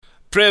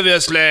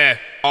Previously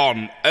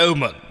on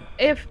Omen.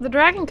 If the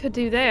dragon could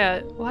do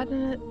that, why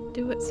didn't it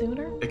do it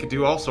sooner? It could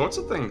do all sorts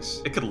of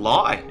things. It could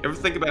lie. Ever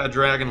think about a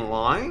dragon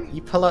lying?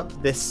 You pull up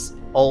this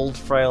old,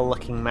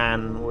 frail-looking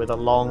man with a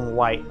long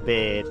white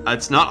beard.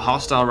 It's not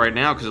hostile right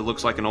now because it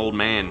looks like an old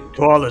man.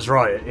 Koala's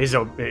right, it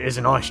is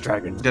an ice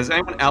dragon. Does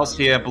anyone else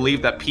here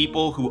believe that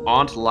people who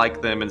aren't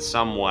like them in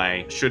some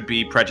way should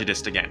be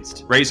prejudiced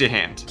against? Raise your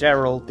hand.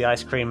 Gerald, the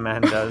ice cream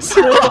man, does.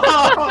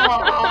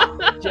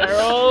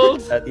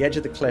 Gerald! At the edge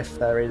of the cliff,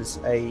 there is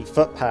a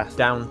footpath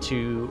down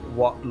to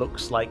what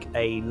looks like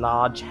a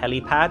large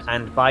helipad,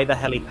 and by the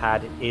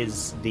helipad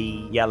is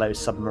the yellow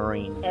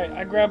submarine. Alright,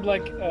 I grab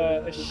like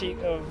a sheet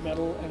of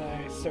metal and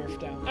I surf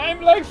down.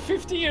 I'm like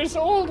 50 years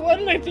old, why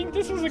did I think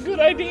this was a good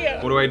idea?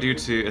 What do I do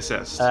to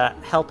assist?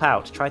 Help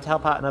out. Try to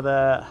help out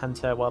another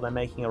hunter while they're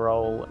making a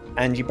roll,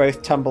 and you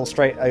both tumble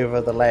straight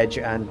over the ledge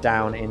and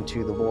down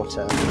into the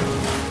water.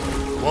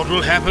 What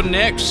will happen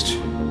next?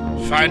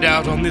 Find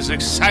out on this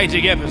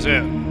exciting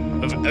episode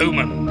of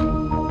Omen.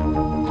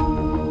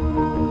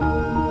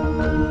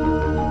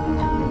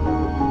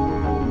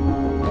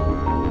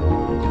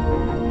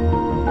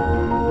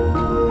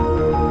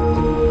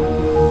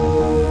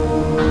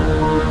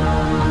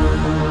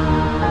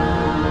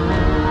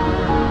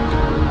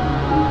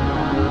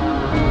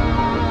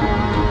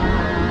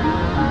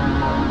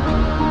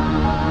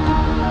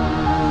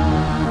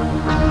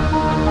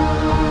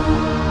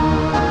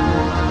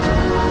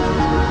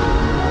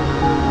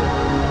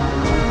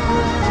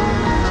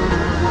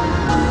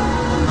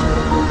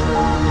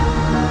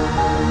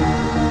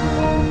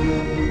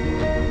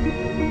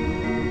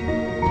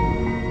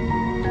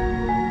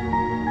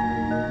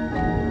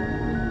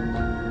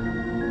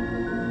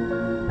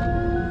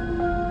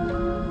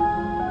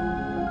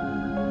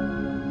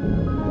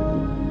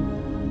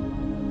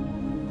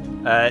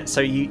 So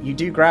you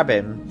do grab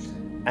him,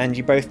 and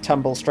you both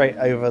tumble straight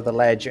over the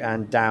ledge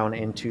and down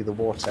into the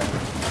water.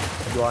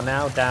 You are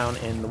now down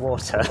in the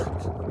water,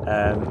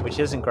 which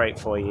isn't great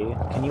for you.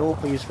 Can you all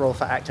please roll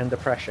for act under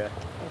pressure?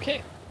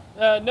 Okay.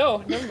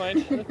 No, never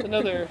mind. That's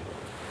another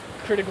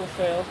critical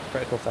fail.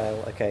 Critical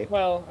fail, okay.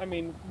 Well, I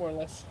mean, more or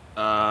less.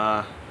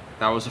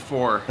 That was a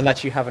 4.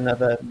 Unless you have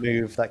another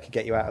move that could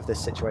get you out of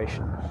this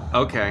situation.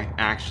 Okay,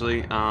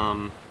 actually,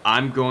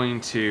 I'm going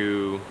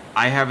to...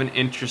 I have an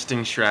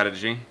interesting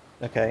strategy.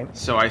 Okay.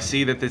 So I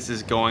see that this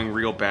is going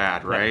real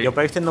bad, right? Yeah, you're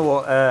both in the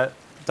water.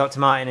 Dr.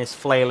 Martin is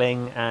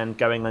flailing and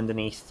going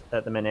underneath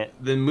at the minute.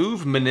 The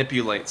move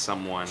manipulate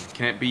someone.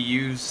 Can it be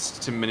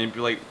used to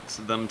manipulate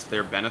them to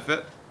their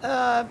benefit?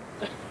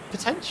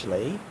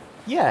 Potentially.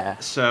 Yeah.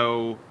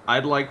 So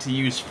I'd like to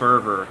use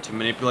fervor to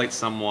manipulate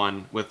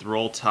someone with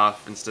roll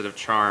tough instead of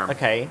charm.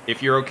 Okay.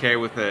 If you're okay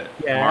with it,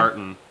 Yeah.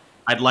 Martin,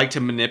 I'd like to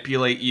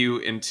manipulate you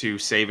into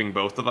saving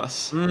both of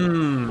us.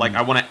 Like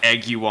I want to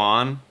egg you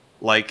on.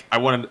 Like I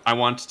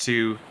want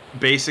to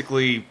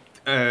basically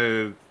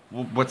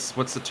what's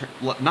the term?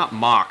 Not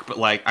mock, but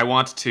like I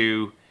want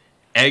to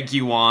egg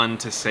you on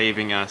to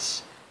saving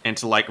us and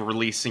to like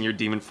releasing your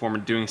demon form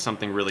and doing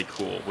something really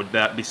cool. Would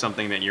that be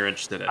something that you're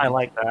interested in? I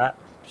like that.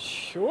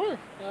 Sure.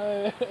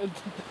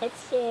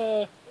 That's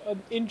an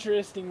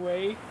interesting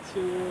way to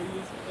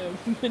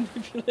use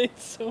manipulate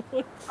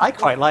someone. I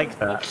quite like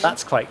that.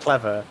 That's quite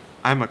clever.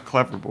 I'm a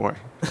clever boy.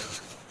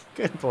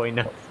 Good boy,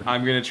 no.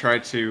 I'm gonna try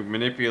to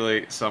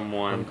manipulate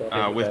someone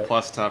with okay.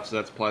 plus tough, so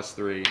that's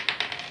 +3,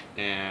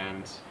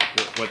 and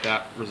what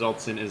that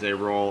results in is a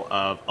roll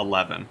of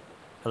 11.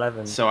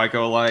 11. So I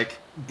go like,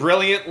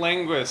 brilliant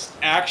linguist,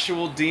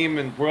 actual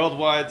demon,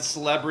 worldwide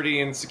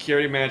celebrity and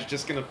security manager,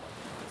 just gonna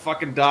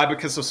fucking die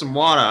because of some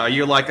water. Are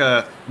you like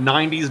a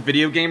 90s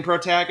video game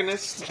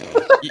protagonist?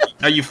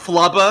 Are you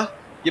Flubber?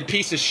 You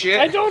piece of shit.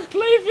 I don't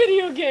play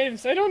video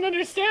games. I don't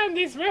understand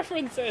these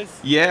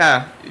references.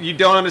 Yeah, you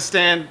don't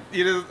understand.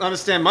 You don't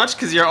understand much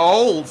because you're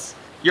old.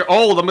 You're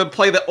old. I'm gonna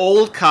play the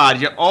old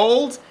card. You're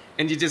old,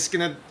 and you're just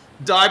gonna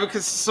die because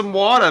of some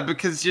water.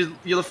 Because you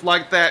look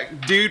like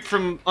that dude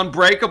from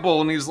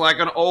Unbreakable, and he's like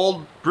an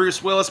old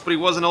Bruce Willis, but he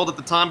wasn't old at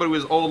the time, but he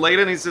was old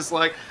later. And he's just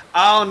like,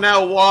 oh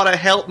no, water,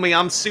 help me!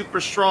 I'm super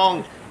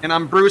strong, and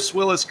I'm Bruce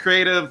Willis,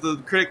 creator of the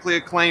critically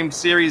acclaimed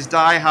series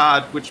Die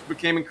Hard, which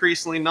became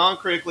increasingly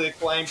non-critically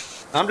acclaimed.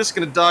 I'm just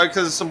gonna die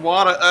because of some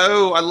water.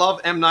 Oh, I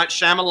love M. Night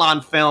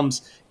Shyamalan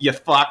films. You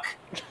fuck.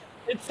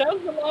 It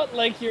sounds a lot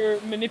like you're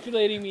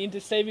manipulating me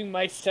into saving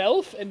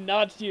myself and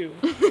not you.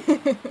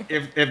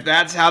 If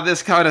that's how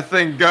this kind of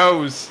thing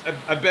goes,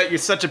 I bet you're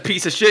such a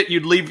piece of shit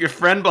you'd leave your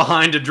friend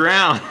behind to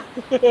drown.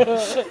 There we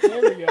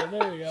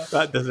go.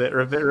 That does it.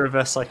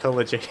 Reverse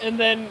psychology. And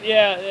then,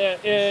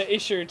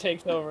 Ishur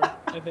takes over,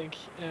 I think,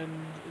 and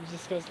it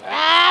just goes,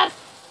 ah!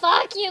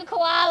 Fuck you,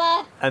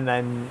 koala! And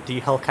then do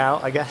you Hulk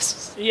out, I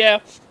guess? Yeah,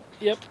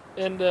 yep,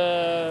 and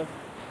I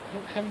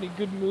don't have any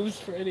good moves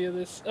for any of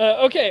this.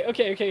 Okay.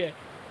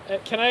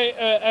 Can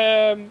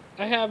I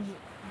have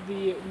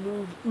the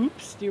move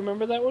Oops, do you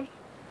remember that one?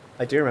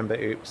 I do remember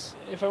Oops.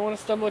 If I want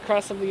to stumble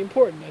across something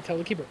important, I tell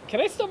the keeper. Can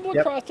I stumble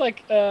Yep. across,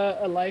 like,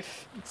 a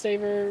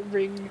lifesaver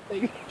ring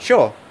thing?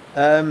 Sure.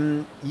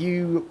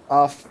 You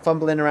are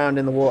fumbling around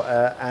in the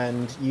water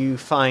and you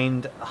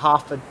find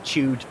half a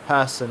chewed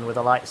person with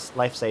a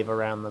lifesaver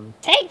around them.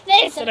 Take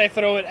this! And I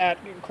throw it at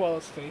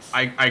Koala's face.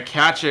 I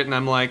catch it and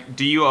I'm like,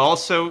 do you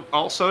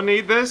also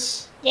need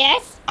this?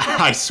 Yes?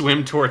 I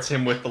swim towards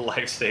him with the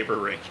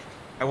lifesaver ring.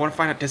 I want to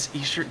find out, does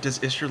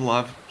Isher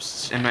love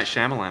M. Night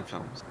Shyamalan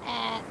films?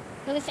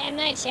 Who's M.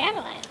 Night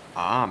Shyamalan?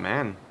 Ah,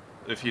 man.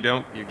 If you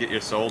don't, you get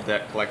your soul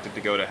debt collected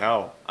to go to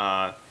hell.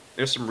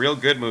 There's some real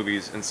good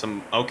movies and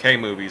some okay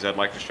movies I'd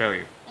like to show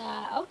you.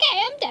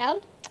 Okay, I'm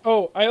down.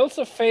 Oh, I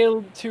also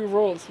failed 2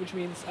 rolls, which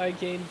means I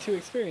gained 2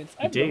 experience.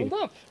 I've do. leveled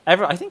up.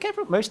 I think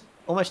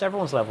almost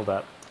everyone's leveled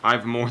up.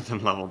 I've more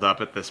than leveled up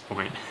at this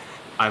point.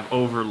 I've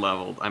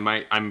over-leveled.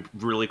 I'm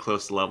really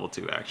close to level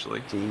 2, actually.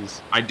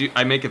 Jeez.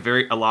 I make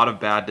a lot of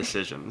bad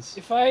decisions.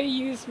 If I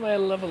use my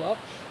level up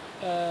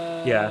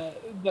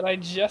that I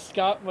just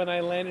got when I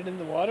landed in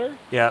the water,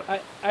 Yeah.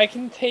 I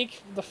can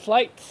take the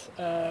flight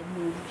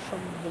move from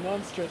the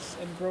monstrous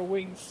and grow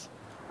wings.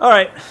 All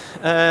right.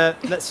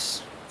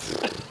 Let's.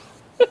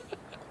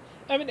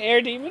 I'm an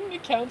air demon.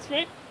 It counts,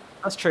 right?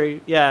 That's true.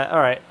 Yeah. All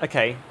right.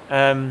 Okay.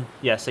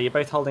 Yeah. So you're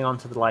both holding on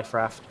to the life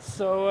raft.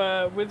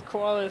 So with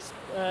Koalas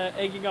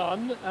egging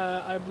on,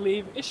 I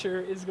believe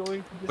Isher is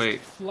going to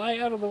just fly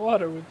out of the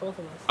water with both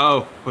of us.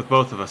 Oh, with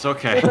both of us.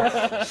 Okay.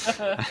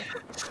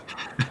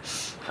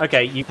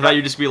 Okay. I thought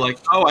you'd just be like,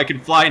 oh, I can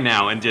fly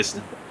now, and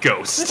just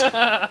ghost.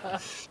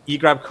 You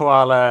grab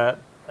Koala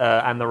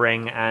and the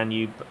ring, and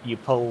you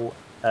pull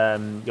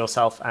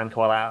yourself and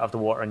Koala out of the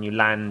water, and you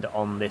land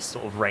on this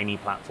sort of rainy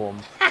platform.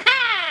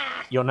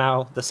 You're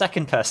now the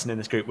second person in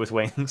this group with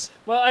wings.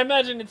 Well, I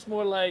imagine it's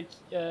more like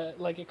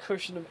a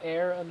cushion of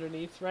air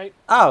underneath, right?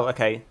 Oh,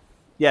 okay.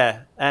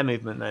 Yeah, air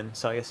movement then.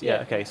 So I guess,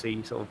 Yeah. okay, so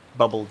you sort of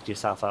bubbled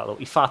yourself out,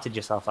 you farted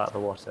yourself out of the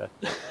water,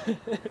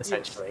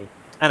 essentially.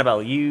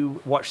 Annabelle, you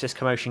watch this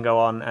commotion go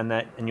on,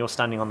 and you're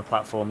standing on the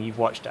platform. You've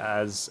watched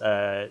as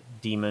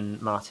Demon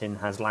Martin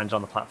has landed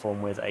on the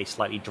platform with a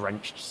slightly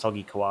drenched,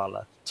 soggy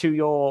koala. To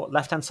your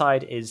left-hand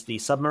side is the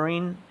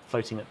submarine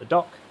floating at the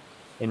dock.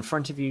 In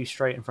front of you,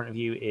 straight in front of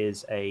you,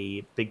 is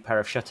a big pair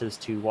of shutters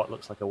to what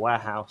looks like a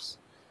warehouse.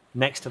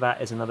 Next to that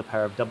is another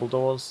pair of double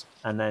doors,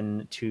 and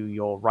then to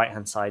your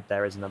right-hand side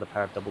there is another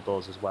pair of double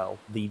doors as well.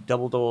 The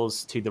double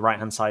doors to the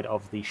right-hand side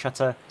of the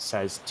shutter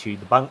says to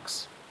the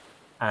bunks,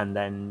 and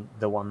then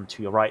the one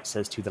to your right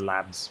says to the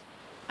labs.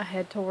 I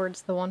head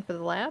towards the one for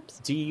the labs.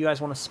 Do you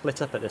guys want to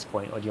split up at this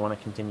point, or do you want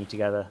to continue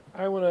together?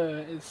 I want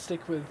to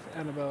stick with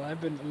Annabelle.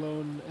 I've been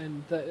alone,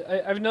 and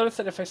I've noticed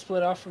that if I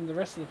split off from the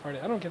rest of the party,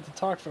 I don't get to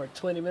talk for like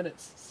 20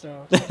 minutes,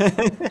 so...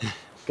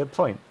 Good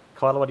point.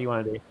 Koala, what do you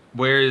want to do?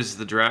 Where is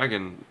the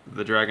dragon?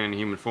 The dragon in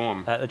human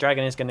form? The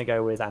dragon is going to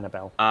go with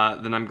Annabelle.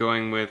 Then I'm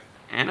going with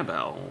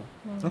Annabelle.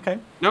 Okay.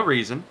 No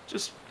reason.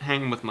 Just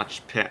hanging with my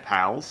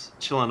pals.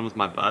 Chilling with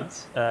my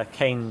buds.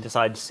 Kane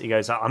decides, he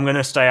goes, I'm going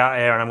to stay out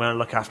here and I'm going to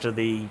look after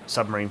the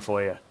submarine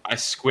for you. I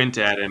squint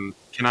at him.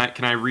 Can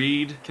I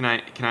read? Can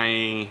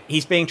I...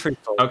 He's being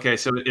truthful. Okay,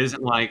 so it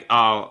isn't like,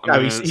 oh, I'm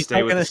going to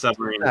stay with the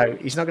submarine. No,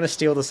 he's not going to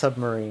steal the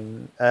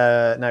submarine.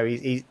 No,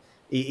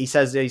 he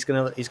says he's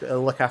going to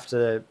look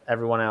after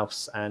everyone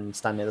else and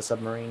stand near the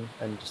submarine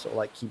and just sort of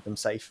like keep them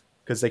safe.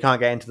 Because they can't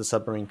get into the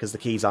submarine because the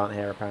keys aren't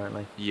here,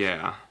 apparently.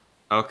 Yeah.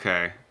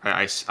 Okay.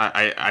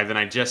 Then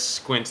I just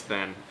squint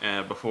then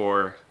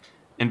before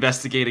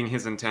investigating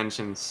his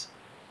intentions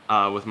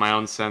with my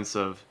own sense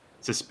of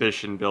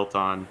suspicion built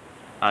on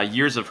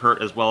years of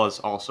hurt as well as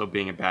also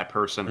being a bad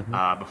person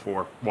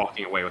before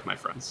walking away with my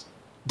friends.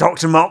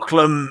 Dr.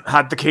 Mocklem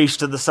had the keys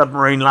to the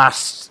submarine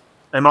last.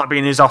 They might be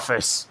in his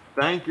office.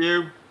 Thank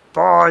you.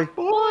 Bye.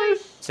 Bye.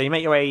 So you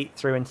make your way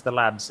through into the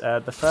labs.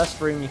 The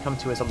first room you come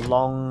to is a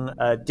long,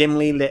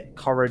 dimly lit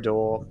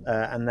corridor,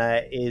 and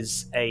there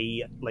is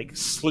a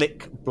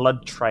slick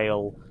blood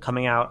trail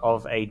coming out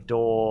of a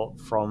door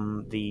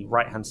from the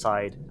right-hand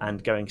side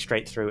and going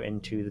straight through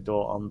into the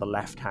door on the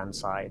left-hand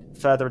side.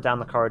 Further down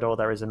the corridor,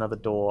 there is another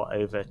door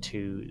over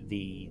to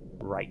the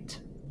right.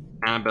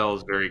 Annabelle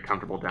is very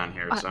comfortable down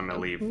here, so I'm going to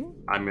leave.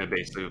 I'm going to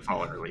basically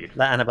follow her lead.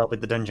 Let Annabelle be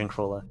the dungeon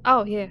crawler.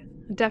 Oh, yeah.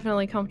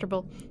 Definitely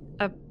comfortable.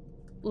 I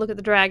look at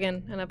the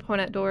dragon and I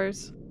point at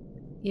doors.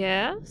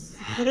 Yes?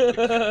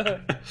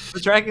 The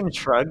dragon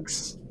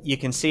shrugs. You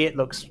can see it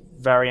looks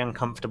very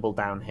uncomfortable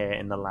down here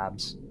in the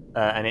labs.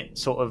 And it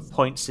sort of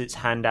points its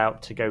hand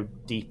out to go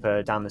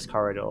deeper down this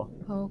corridor.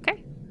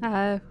 Okay.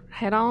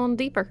 Head on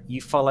deeper.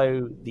 You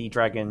follow the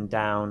dragon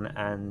down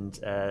and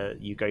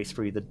you go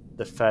through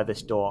the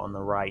furthest door on the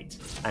right.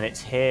 And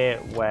it's here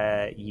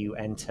where you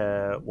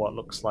enter what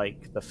looks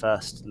like the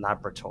first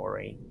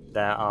laboratory.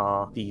 There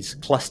are these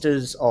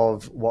clusters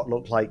of what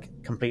look like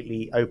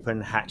completely open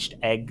hatched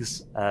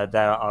eggs.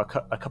 There are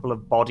a couple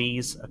of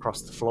bodies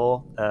across the floor,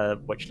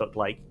 which look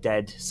like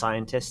dead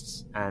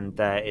scientists, and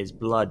there is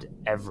blood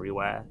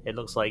everywhere. It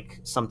looks like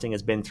something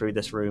has been through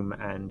this room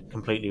and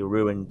completely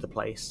ruined the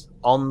place.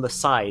 On the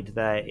side,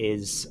 there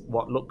is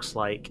what looks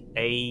like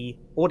a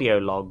audio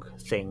log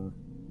thing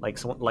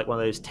like one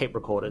of those tape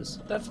recorders.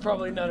 That's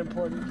probably not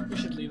important. We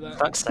should leave that.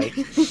 Fuck's sake.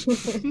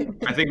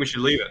 I think we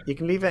should leave it. You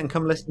can leave it and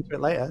come listen to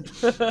it later.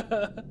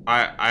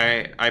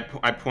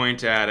 I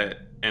point at it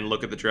and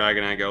look at the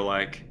dragon and I go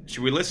like,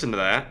 should we listen to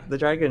that? The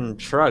dragon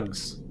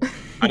shrugs.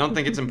 I don't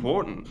think it's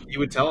important. You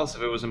would tell us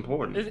if it was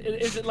important.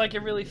 Is it like a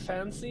really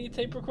fancy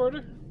tape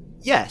recorder?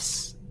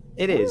 Yes,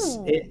 it is.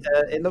 Ooh.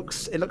 It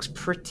looks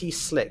pretty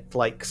slick.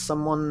 Like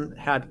someone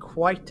had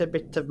quite a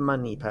bit of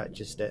money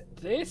purchased it.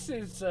 This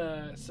is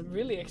some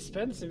really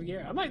expensive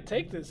gear. I might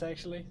take this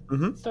actually.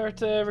 Mhm.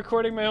 Start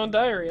recording my own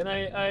diary, and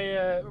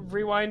I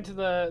rewind to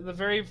the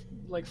very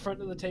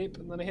front of the tape,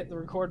 and then I hit the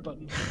record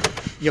button.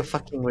 You're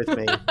fucking with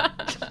me.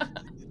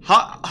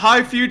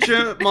 Hi,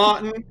 future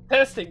Martin.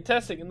 testing,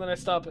 and then I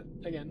stop it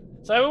again.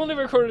 So I've only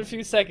recorded a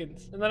few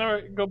seconds, and then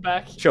I go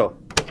back Sure.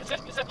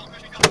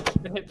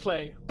 and hit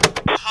play.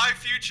 Hi,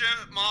 future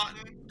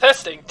Martin.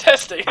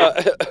 Testing.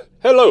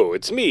 Hello,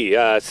 it's me,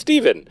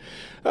 Steven.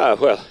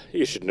 Well,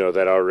 you should know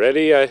that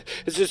already.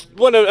 It's just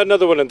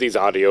another one of these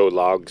audio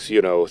logs,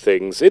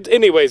 things.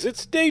 Anyways,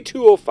 it's day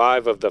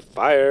 205 of the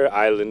Fire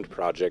Island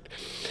project,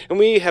 and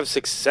we have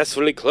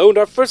successfully cloned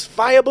our first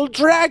viable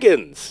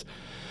dragons.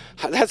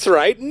 That's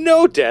right,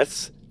 no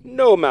deaths,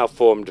 no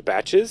malformed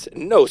batches,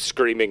 no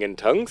screaming in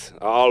tongues,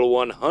 all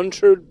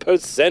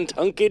 100%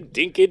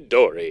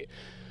 hunky-dinky-dory.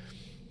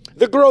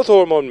 The growth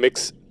hormone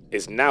mix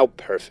is now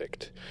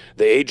perfect.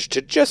 They aged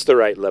to just the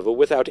right level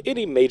without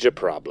any major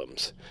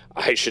problems.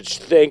 I should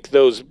thank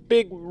those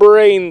big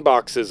brain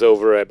boxes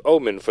over at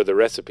Omen for the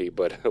recipe,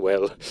 but,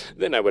 well,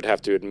 then I would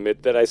have to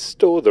admit that I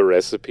stole the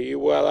recipe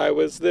while I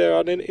was there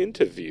on an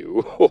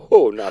interview.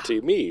 Oh, naughty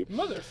me.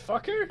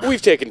 Motherfucker.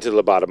 We've taken to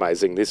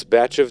lobotomizing this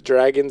batch of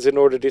dragons in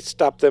order to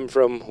stop them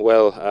from,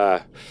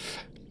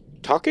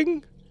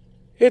 talking?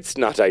 It's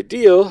not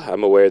ideal.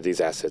 I'm aware these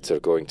assets are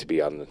going to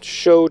be on the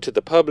show to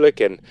the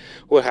public, and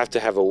we'll have to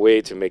have a way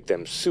to make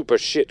them super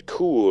shit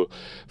cool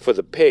for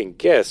the paying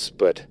guests,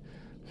 but,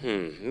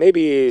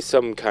 maybe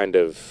some kind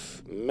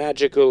of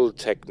magical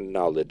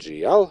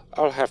technology. I'll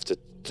have to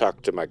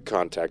talk to my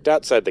contact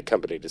outside the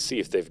company to see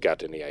if they've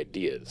got any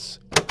ideas.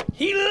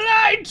 He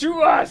lied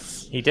to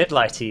us! He did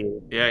lie to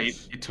you. Yeah, he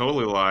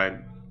totally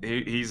lied.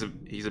 He's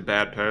a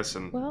bad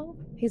person. Well,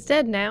 he's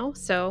dead now,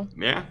 so...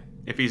 Yeah.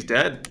 If he's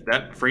dead,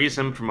 that frees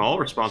him from all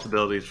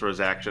responsibilities for his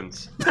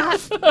actions. I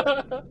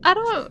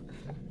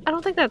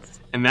don't think that's...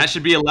 And that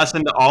should be a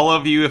lesson to all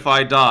of you if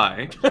I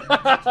die.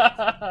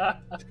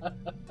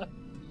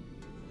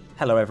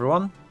 Hello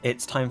everyone,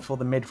 it's time for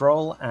the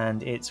mid-roll,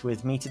 and it's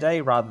with me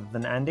today rather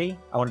than Andy.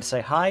 I want to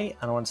say hi,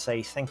 and I want to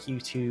say thank you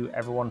to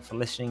everyone for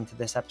listening to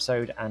this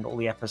episode and all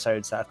the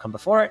episodes that have come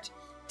before it.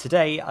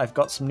 Today, I've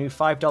got some new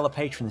 $5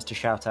 patrons to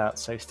shout out,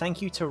 so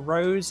thank you to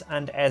Rose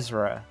and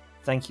Ezra.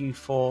 Thank you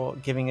for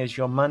giving us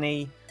your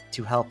money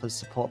to help us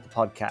support the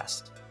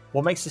podcast.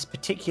 What makes this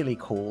particularly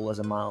cool as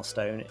a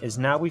milestone is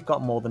now we've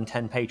got more than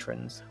 10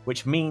 patrons,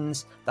 which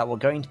means that we're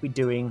going to be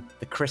doing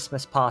the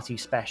Christmas party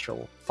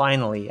special.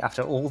 Finally,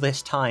 after all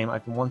this time,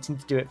 I've been wanting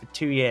to do it for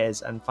 2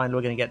 years, and finally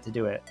we're going to get to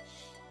do it.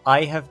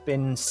 I have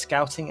been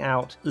scouting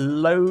out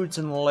loads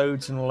and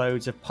loads and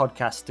loads of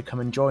podcasts to come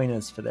and join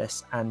us for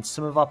this, and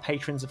some of our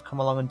patrons have come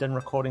along and done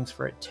recordings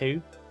for it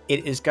too.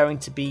 It is going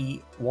to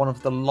be one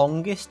of the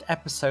longest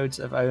episodes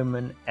of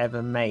Omen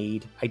ever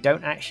made. I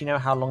don't actually know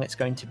how long it's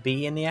going to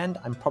be in the end.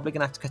 I'm probably going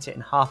to have to cut it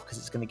in half because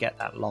it's going to get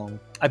that long.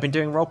 I've been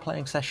doing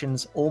role-playing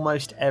sessions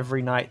almost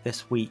every night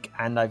this week,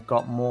 and I've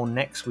got more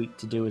next week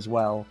to do as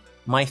well.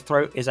 My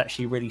throat is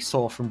actually really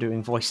sore from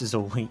doing voices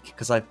all week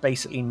because I've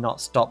basically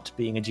not stopped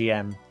being a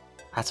GM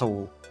at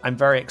all. I'm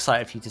very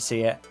excited for you to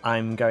see it.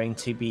 I'm going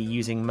to be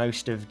using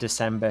most of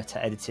December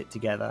to edit it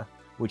together,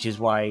 which is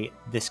why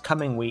this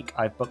coming week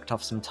I've booked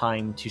off some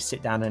time to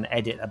sit down and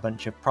edit a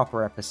bunch of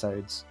proper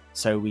episodes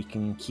so we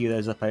can queue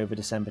those up over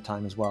December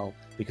time as well,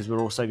 because we're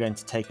also going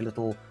to take a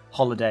little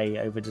holiday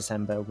over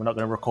December. We're not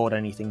going to record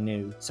anything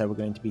new, so we're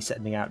going to be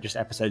sending out just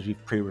episodes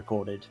we've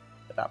pre-recorded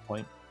at that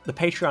point. The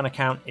Patreon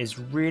account is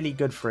really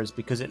good for us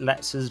because it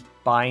lets us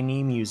buy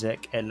new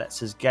music, it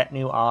lets us get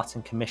new art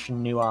and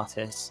commission new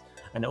artists,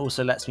 and it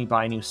also lets me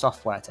buy new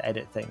software to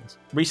edit things.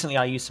 Recently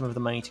I used some of the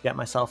money to get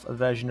myself a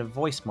version of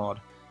VoiceMod,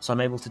 so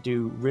I'm able to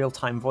do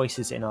real-time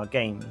voices in our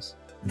games.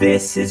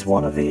 This is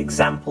one of the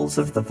examples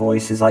of the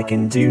voices I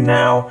can do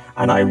now,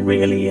 and I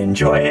really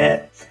enjoy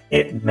it.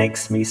 It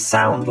makes me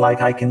sound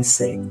like I can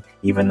sing,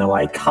 even though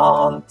I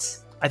can't.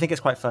 I think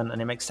it's quite fun,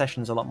 and it makes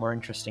sessions a lot more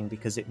interesting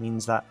because it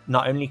means that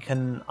not only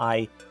can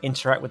I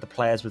interact with the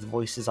players with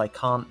voices I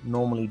can't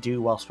normally do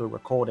whilst we're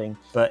recording,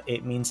 but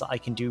it means that I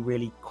can do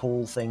really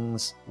cool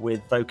things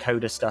with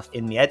vocoder stuff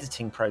in the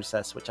editing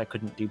process, which I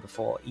couldn't do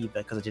before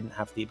either because I didn't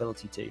have the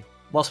ability to.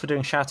 Whilst we're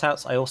doing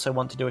shoutouts, I also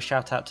want to do a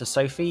shout out to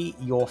Sophie.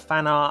 Your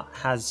fan art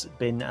has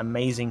been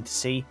amazing to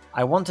see.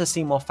 I want to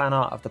see more fan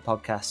art of the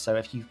podcast, so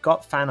if you've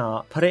got fan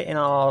art, put it in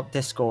our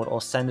Discord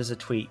or send us a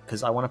tweet,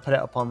 because I want to put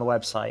it up on the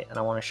website and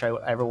I want to show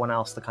everyone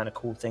else the kind of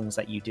cool things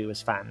that you do as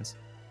fans.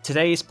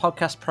 Today's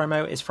podcast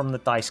promo is from the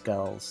Dice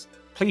Girls.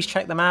 Please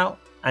check them out,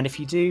 and if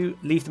you do,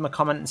 leave them a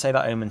comment and say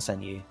that Omen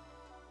sent you.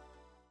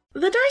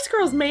 The Dice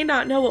Girls may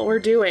not know what we're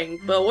doing,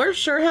 but we're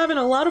sure having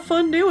a lot of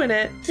fun doing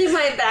it. Do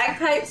my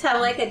bagpipes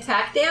have like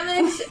attack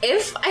damage?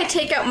 If I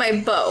take out my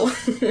bow,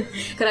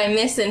 could I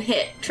miss and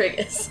hit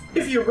Trigus?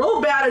 If you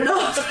roll bad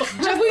enough.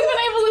 Have we been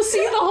able to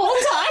see the whole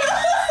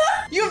time?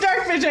 You have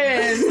dark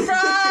vision!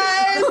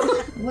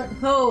 Surprise! What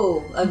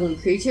ho, ugly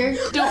creature?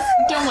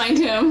 Don't mind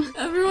him.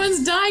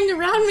 Everyone's dying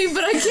around me,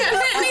 but I can't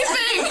hit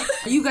anything.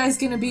 Are you guys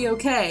gonna be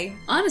okay?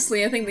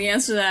 Honestly, I think the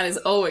answer to that is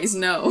always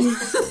no.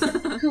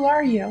 Who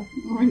are you?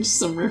 We're just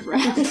some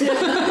riffraff.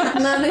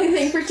 Not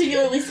anything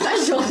particularly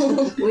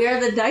special. We are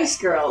the Dice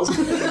Girls.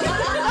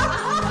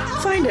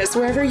 Find us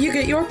wherever you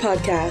get your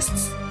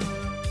podcasts.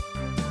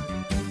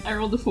 I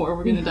rolled a 4,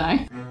 we're gonna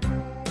die.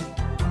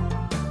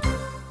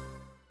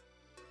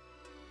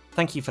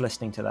 Thank you for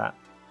listening to that.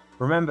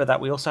 Remember that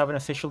we also have an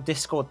official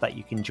Discord that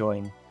you can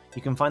join.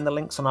 You can find the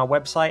links on our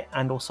website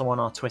and also on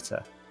our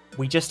Twitter.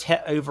 We just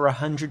hit over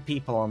 100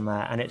 people on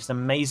there, and it's an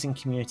amazing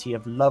community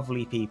of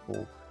lovely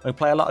people. We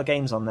play a lot of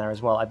games on there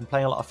as well. I've been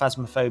playing a lot of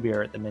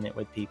Phasmophobia at the minute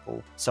with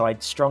people, so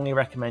I'd strongly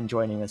recommend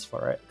joining us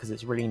for it, because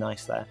it's really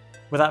nice there.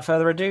 Without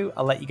further ado,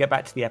 I'll let you get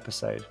back to the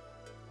episode.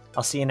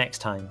 I'll see you next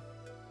time.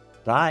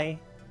 Bye!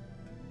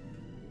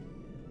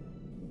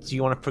 Do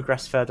you want to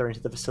progress further into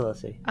the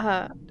facility?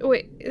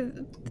 Wait,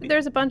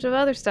 there's a bunch of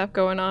other stuff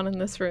going on in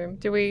this room.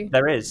 Do we?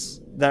 There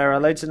is. There are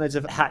loads and loads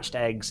of hatched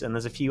eggs, and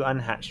there's a few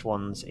unhatched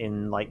ones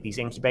in like these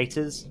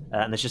incubators,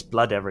 and there's just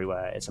blood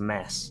everywhere. It's a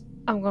mess.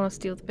 I'm gonna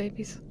steal the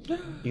babies. You're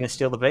gonna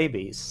steal the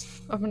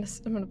babies? I'm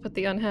gonna put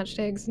the unhatched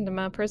eggs into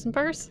my prison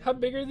purse. How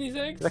big are these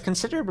eggs? They're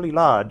considerably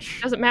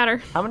large. Doesn't matter.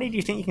 How many do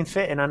you think you can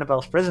fit in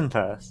Annabelle's prison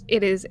purse?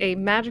 It is a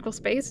magical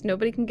space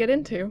nobody can get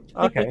into.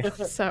 Okay.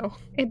 So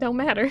it don't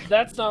matter.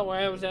 That's not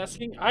why I was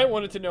asking. I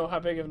wanted to know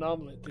how big of an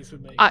omelet these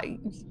would make.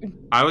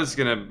 I was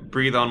gonna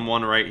breathe on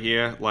one right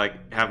here,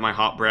 like have my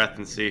hot breath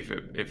and see if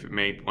it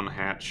made one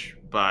hatch,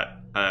 but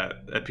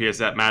it appears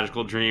that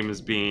magical dream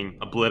is being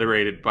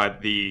obliterated by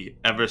the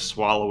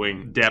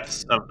ever-swallowing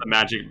depths of the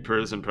magic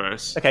prison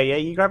purse. Okay, yeah,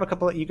 you grab a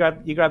couple. You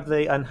grab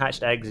the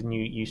unhatched eggs and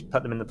you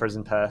put them in the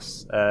prison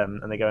purse,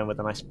 and they go in with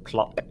a nice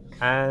plop.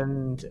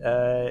 And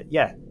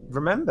yeah,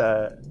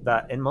 remember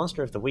that in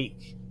Monster of the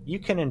Week, you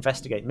can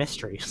investigate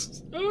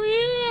mysteries. Oh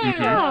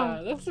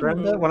yeah, that's a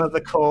Remember move. one of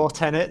the core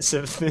tenets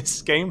of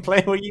this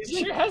gameplay we're using?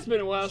 It sure has been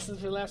a while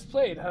since we last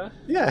played, huh?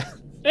 Yeah.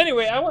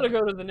 Anyway, I want to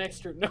go to the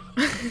next room. No.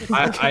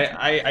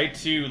 I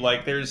too,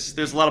 like, there's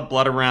a lot of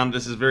blood around.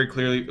 This has very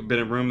clearly been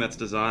a room that's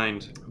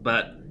designed,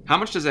 but how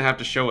much does it have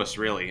to show us,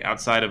 really,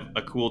 outside of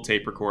a cool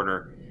tape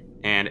recorder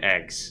and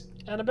eggs?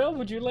 Annabelle,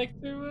 would you like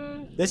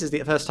to? This is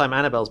the first time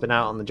Annabelle's been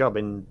out on the job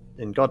in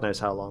God knows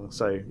how long,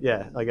 so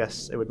yeah, I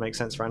guess it would make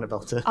sense for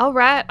Annabelle to... All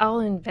right, I'll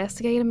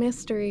investigate a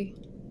mystery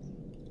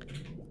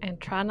and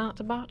try not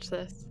to botch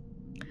this.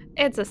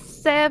 It's a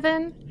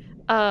 7.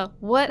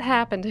 What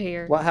happened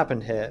here? What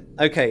happened here?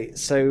 Okay,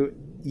 so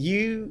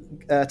you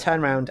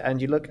turn around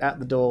and you look at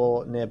the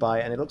door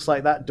nearby, and it looks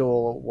like that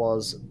door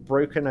was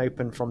broken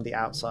open from the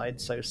outside.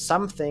 So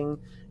something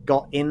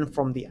got in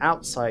from the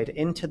outside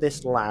into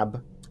this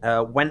lab,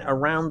 went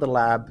around the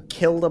lab,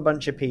 killed a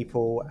bunch of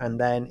people, and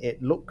then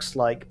it looks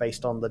like,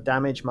 based on the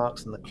damage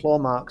marks and the claw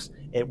marks,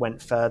 it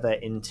went further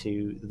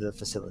into the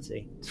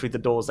facility, through the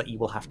doors that you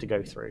will have to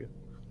go through.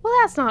 Well,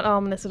 that's not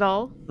ominous at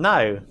all.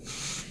 No.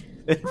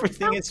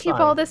 Everything I'll is keep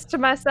fine. all this to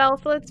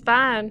myself. It's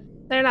fine.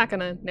 They're not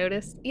gonna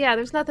notice. Yeah,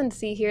 there's nothing to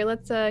see here.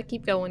 Let's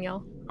keep going,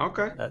 y'all.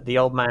 Okay. The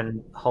old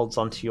man holds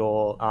onto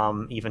your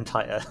arm even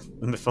tighter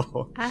than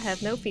before. I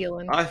have no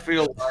feeling. I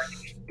feel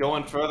like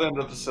going further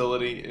into the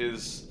facility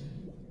is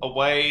a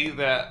way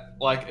that,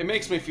 like, it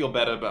makes me feel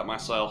better about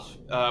myself,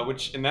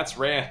 and that's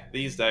rare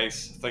these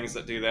days, things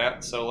that do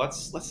that. So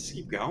let's just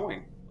keep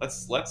going.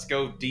 Let's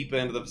go deeper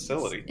into the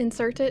facility.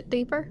 Insert it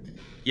deeper.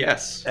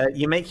 Yes.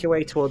 You make your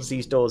way towards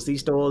these doors.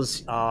 These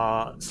doors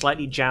are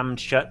slightly jammed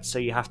shut, so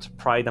you have to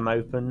pry them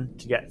open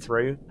to get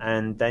through,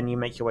 and then you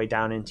make your way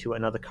down into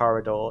another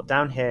corridor.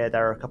 Down here,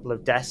 there are a couple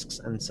of desks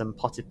and some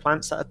potted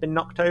plants that have been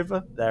knocked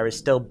over. There is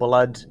still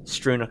blood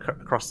strewn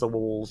across the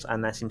walls,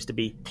 and there seems to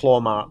be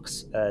claw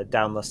marks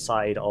down the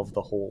side of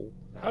the hall.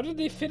 How did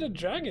they fit a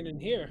dragon in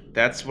here?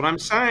 That's what I'm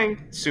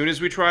saying. As soon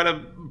as we try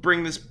to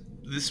bring this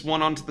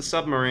one onto the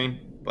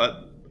submarine,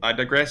 but I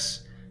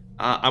digress.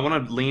 I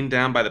want to lean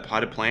down by the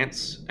potted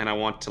plants, and I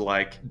want to,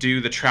 like,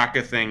 do the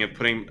tracker thing of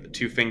putting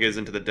 2 fingers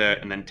into the dirt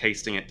and then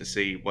tasting it to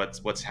see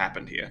what's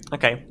happened here.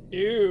 Okay.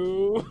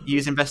 Ew.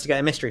 Use investigate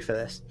a mystery for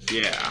this.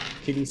 Yeah.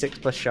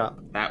 2d6 plus sharp.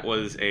 That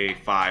was a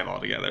 5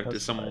 altogether.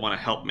 Does someone want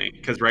to help me?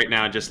 Because right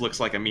now it just looks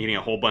like I'm eating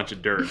a whole bunch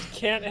of dirt.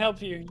 Can't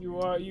help you.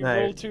 You No.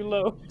 roll too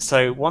low.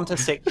 So 1 to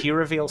 6, you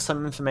reveal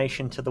some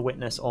information to the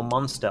witness or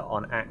monster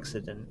on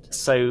accident.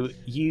 So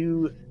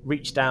you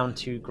reach down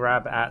to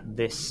grab at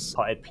this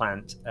potted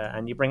plant,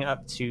 and you bring it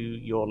up to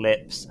your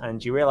lips,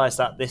 and you realize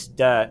that this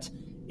dirt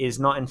is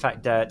not in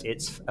fact dirt.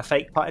 It's a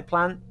fake potted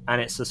plant, and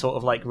it's a sort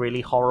of like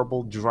really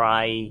horrible,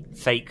 dry,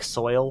 fake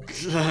soil.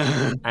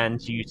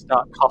 And you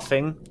start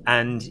coughing,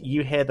 and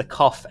you hear the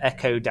cough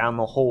echo down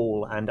the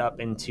hall and up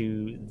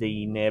into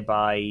the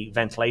nearby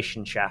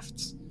ventilation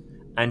shafts.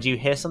 and you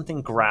hear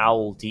something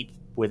growl deep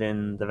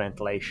within the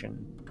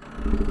ventilation.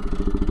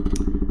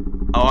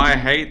 Oh, I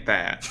hate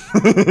that.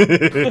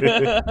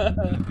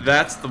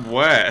 That's the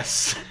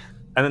worst.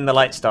 And then the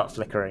lights start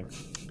flickering.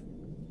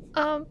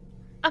 I'm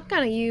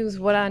gonna use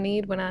what I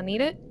need when I need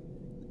it,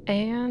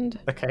 and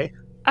Okay.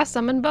 I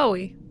summon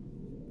Bowie,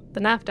 the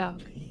knife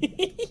dog.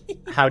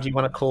 How do you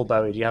want to call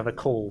Bowie? Do you have a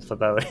call for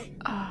Bowie?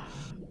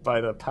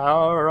 By the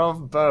power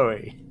of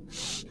Bowie,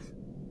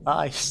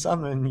 I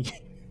summon you.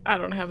 I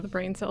don't have the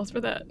brain cells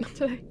for that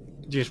today.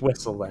 Just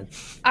whistle then.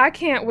 I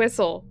can't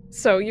whistle,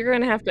 so you're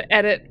gonna have to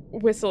edit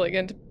whistling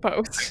into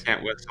post.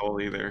 Can't whistle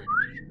either.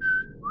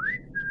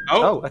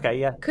 Oh, okay,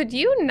 yeah. Could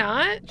you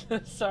not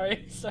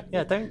sorry.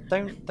 Yeah,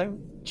 don't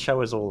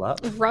show us all up.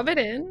 rub it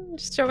in,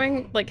 just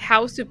showing like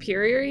how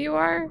superior you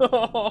are?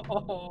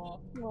 Oh,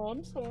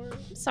 I'm sorry.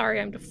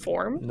 Sorry, I'm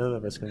deformed. None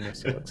of us can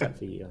whistle except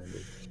for you, Andy.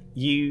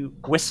 You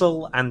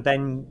whistle, and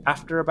then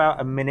after about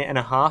a minute and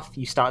a half,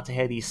 you start to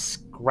hear these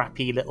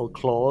scrappy little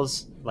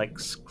claws, like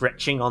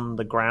scratching on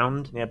the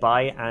ground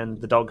nearby,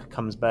 and the dog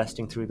comes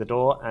bursting through the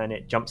door, and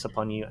it jumps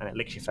upon you, and it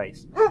licks your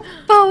face.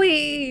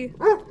 Bowie!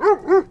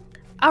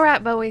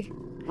 Alright, Bowie.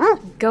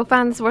 Go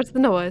find the source of the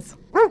noise.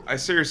 I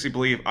seriously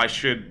believe I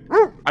should.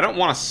 I don't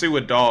want to sue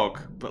a dog,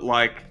 but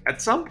like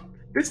at some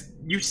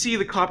you see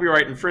the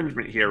copyright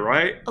infringement here,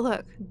 right?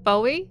 Look,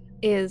 Bowie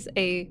is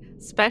a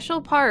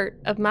special part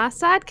of my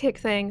sidekick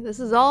thing. This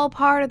is all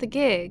part of the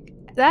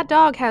gig. That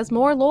dog has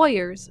more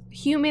lawyers,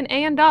 human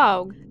and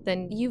dog,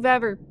 than you've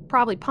ever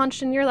probably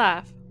punched in your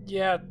life.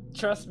 Yeah,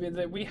 trust me,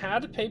 that we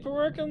had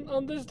paperwork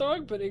on this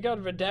dog, but it got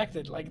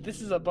redacted. Like,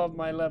 this is above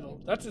my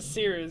level. That's a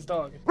serious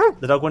dog.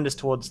 The dog wanders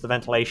towards the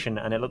ventilation,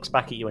 and it looks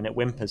back at you, and it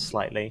whimpers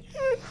slightly.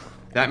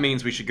 That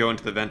means we should go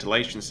into the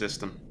ventilation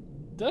system.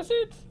 Does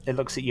it? It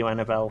looks at you,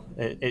 Annabelle.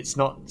 It's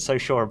not so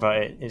sure about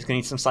it. It's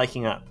going to need some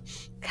psyching up.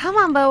 Come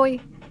on,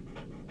 Bowie.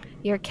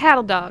 You're a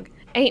cattle dog.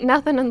 Ain't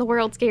nothing in the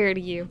world scared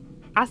of you.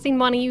 I seen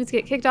one of yous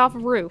get kicked off a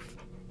roof.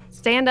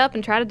 Stand up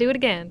and try to do it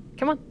again.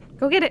 Come on,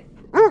 go get it.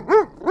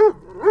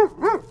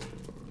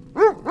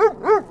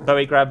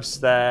 Bowie grabs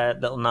their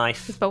little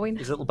knife, his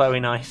little Bowie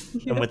knife,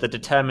 Yeah. and with a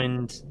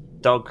determined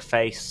dog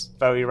face,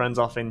 Bowie runs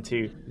off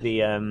into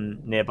the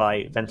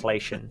nearby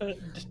ventilation.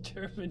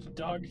 Determined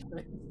dog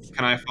face.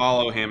 Can I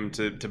follow him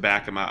to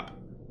back him up?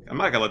 I'm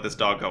not gonna let this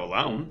dog go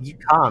alone. You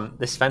can't.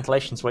 This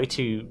ventilation's way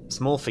too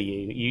small for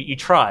you. You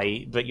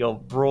try, but your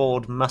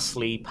broad,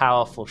 muscly,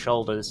 powerful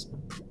shoulders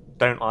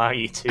don't allow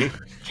you to.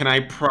 Can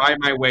I pry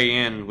my way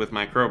in with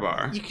my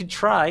crowbar? You could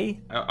try.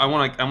 I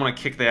want to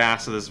kick the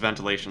ass of this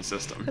ventilation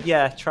system.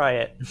 Yeah, try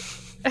it.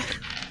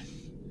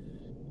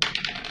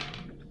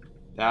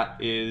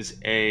 That is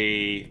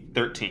a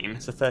 13.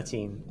 It's a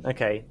 13.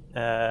 Okay.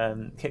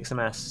 Kick some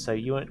ass. So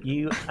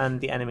you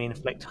and the enemy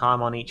inflict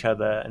harm on each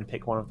other and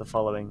pick one of the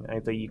following.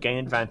 Either you gain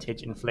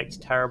advantage,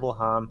 inflict terrible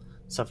harm,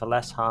 suffer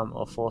less harm,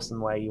 or force them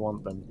where you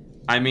want them.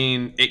 I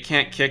mean, it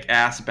can't kick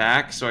ass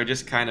back, so I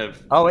just kind of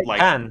it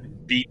can.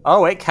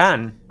 Oh, it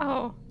can.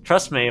 Oh.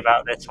 Trust me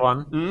about this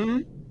one.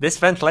 Mm-hmm. This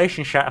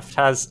ventilation shaft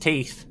has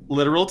teeth.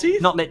 Literal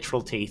teeth? Not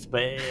literal teeth,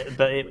 but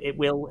it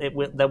will.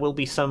 There will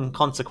be some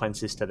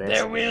consequences to this.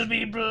 There will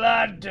be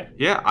blood.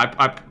 Yeah,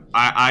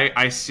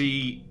 I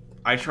see.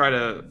 I try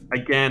to.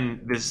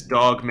 Again, this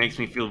dog makes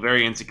me feel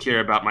very insecure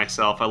about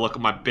myself. I look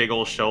at my big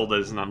old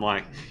shoulders and I'm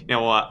like, you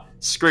know what?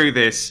 Screw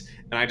this.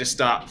 And I just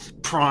start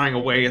prying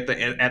away at the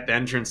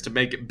entrance to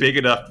make it big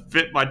enough to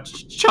fit my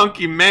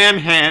chunky man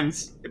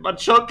hands in my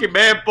chunky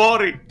man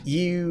body.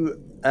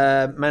 You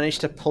manage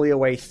to pull your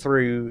way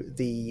through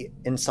the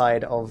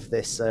inside of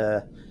this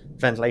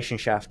ventilation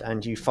shaft,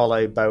 and you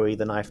follow Bowie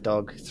the knife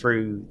dog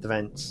through the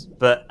vents.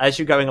 But as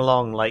you're going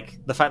along,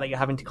 like, the fact that you're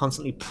having to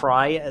constantly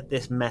pry at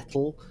this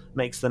metal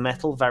makes the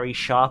metal very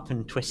sharp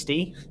and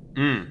twisty.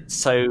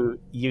 So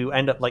you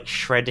end up like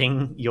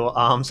shredding your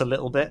arms a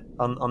little bit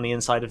on the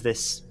inside of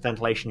this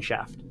ventilation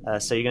shaft.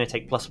 So you're going to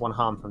take +1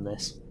 harm from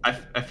this.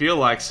 I feel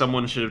like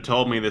someone should have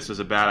told me this was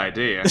a bad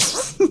idea.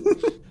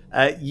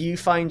 You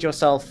find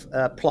yourself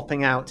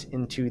plopping out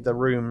into the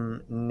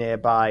room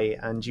nearby,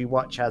 and you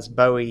watch as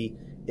Bowie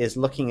is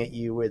looking at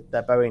you with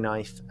their Bowie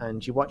knife,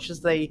 and you watch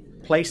as they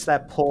place their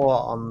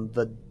paw on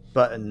the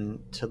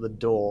button to the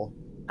door,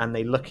 and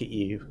they look at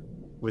you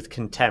with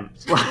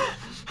contempt.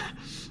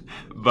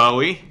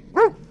 Bowie,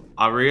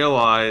 I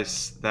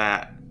realize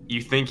that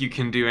you think you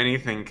can do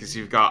anything because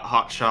you've got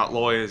hotshot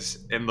lawyers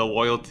and the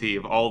loyalty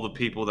of all the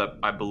people that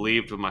I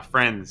believed were my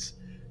friends,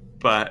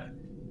 but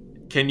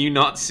can you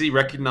not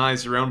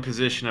recognize your own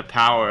position of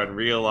power and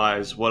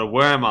realize what a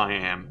worm I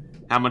am?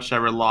 How much I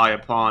rely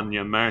upon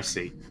your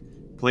mercy?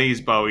 Please,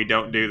 Bowie,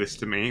 don't do this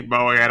to me.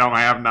 Bowie, I don't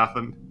have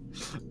nothing.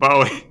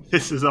 Bowie,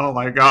 this is all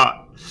I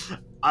got.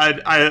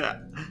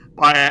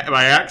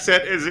 My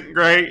accent isn't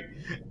great.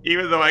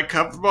 Even though I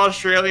come from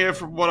Australia,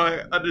 from what I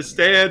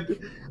understand,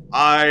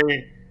 I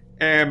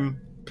am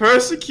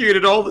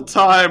persecuted all the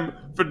time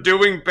for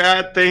doing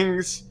bad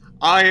things.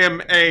 I am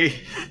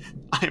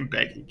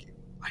begging you.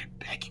 I am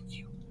begging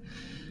you.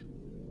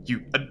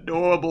 You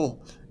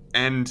adorable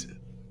and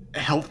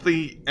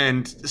healthy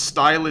and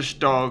stylish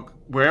dog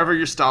wherever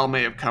your stall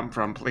may have come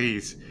from,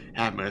 please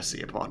have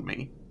mercy upon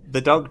me.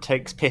 The dog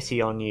takes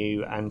pity on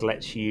you and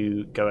lets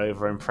you go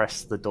over and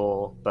press the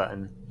door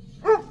button.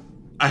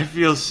 I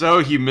feel so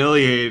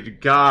humiliated.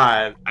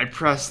 God, I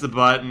press the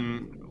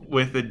button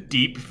with a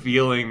deep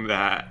feeling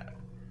that,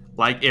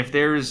 like, if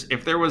there was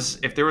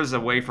a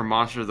way for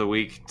Monster of the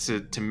Week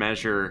to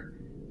measure,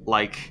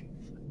 like,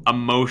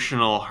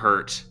 emotional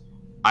hurt,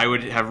 I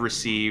would have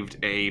received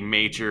a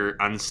major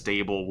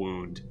unstable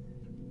wound.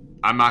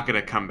 I'm not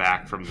gonna come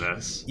back from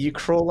this. You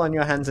crawl on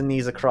your hands and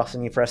knees across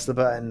and you press the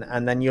button,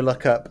 and then you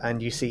look up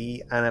and you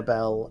see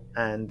Annabelle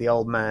and the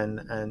old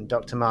man and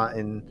Dr.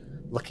 Martin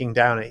looking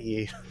down at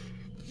you.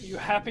 You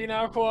happy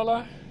now,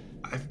 Koala?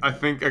 I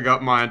think I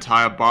got my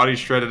entire body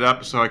shredded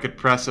up so I could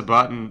press a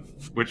button,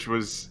 which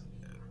was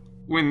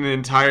when the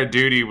entire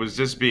duty was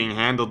just being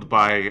handled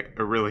by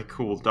a really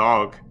cool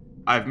dog.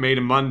 I've made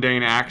a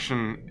mundane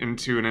action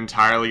into an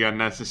entirely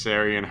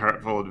unnecessary and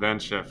hurtful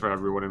adventure for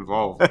everyone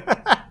involved.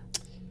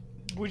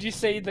 Would you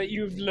say that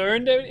you've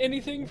learned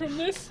anything from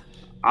this?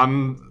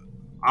 I'll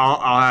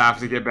have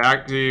to get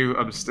back to you.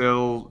 I'm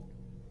still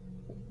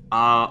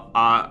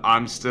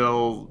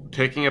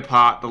picking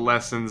apart the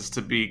lessons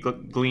to be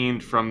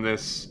gleaned from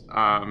this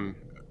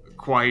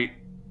quite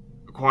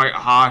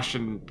harsh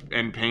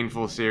and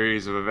painful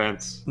series of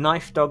events.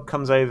 Knife Dog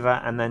comes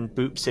over and then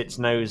boops its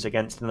nose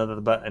against another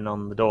button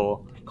on the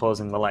door,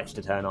 causing the lights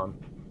to turn on.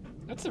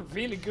 That's a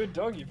really good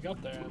dog you've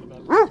got there,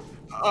 Annabelle.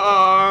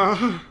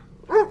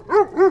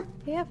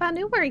 Yeah, if I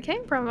knew where he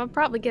came from, I'd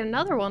probably get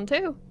another one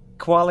too.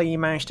 Koala, you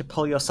manage to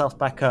pull yourself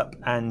back up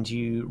and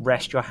you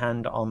rest your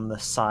hand on the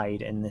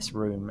side in this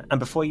room. And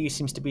before you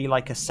seems to be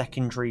like a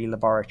secondary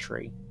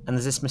laboratory. And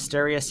there's this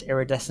mysterious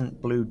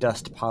iridescent blue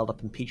dust piled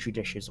up in petri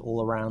dishes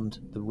all around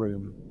the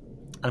room.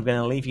 I'm going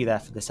to leave you there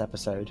for this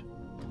episode.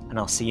 And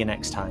I'll see you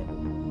next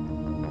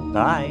time.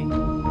 Bye.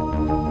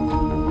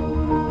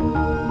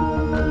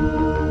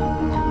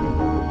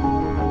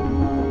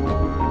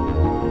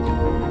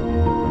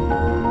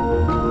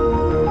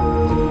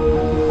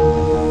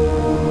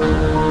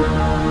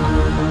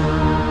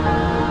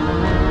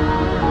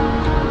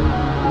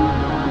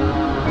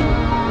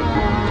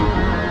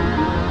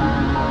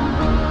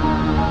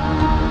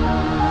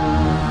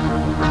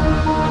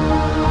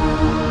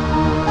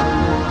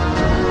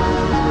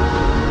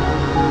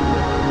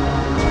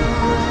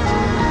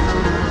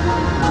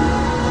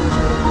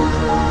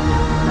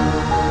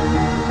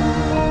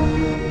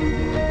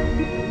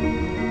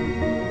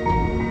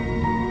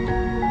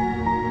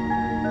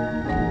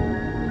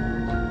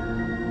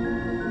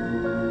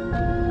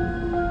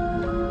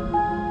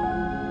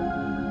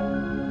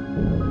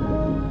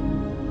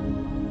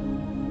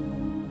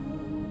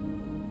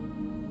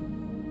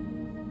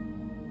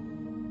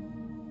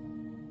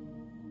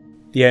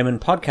 The Omen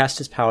podcast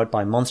is powered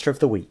by Monster of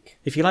the Week.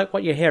 If you like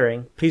what you're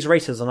hearing, please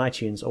rate us on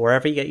iTunes or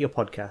wherever you get your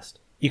podcast.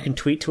 You can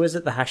tweet to us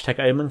at the hashtag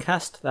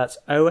OmenCast, that's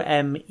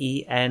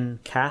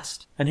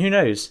OMENcast, and who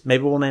knows,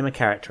 maybe we'll name a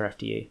character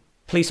after you.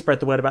 Please spread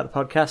the word about the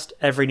podcast,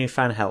 every new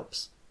fan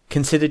helps.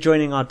 Consider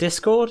joining our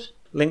Discord,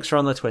 links are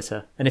on the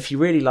Twitter, and if you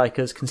really like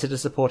us, consider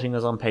supporting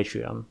us on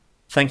Patreon.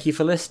 Thank you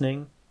for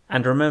listening,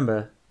 and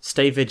remember,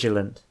 stay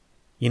vigilant.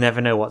 You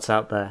never know what's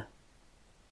out there.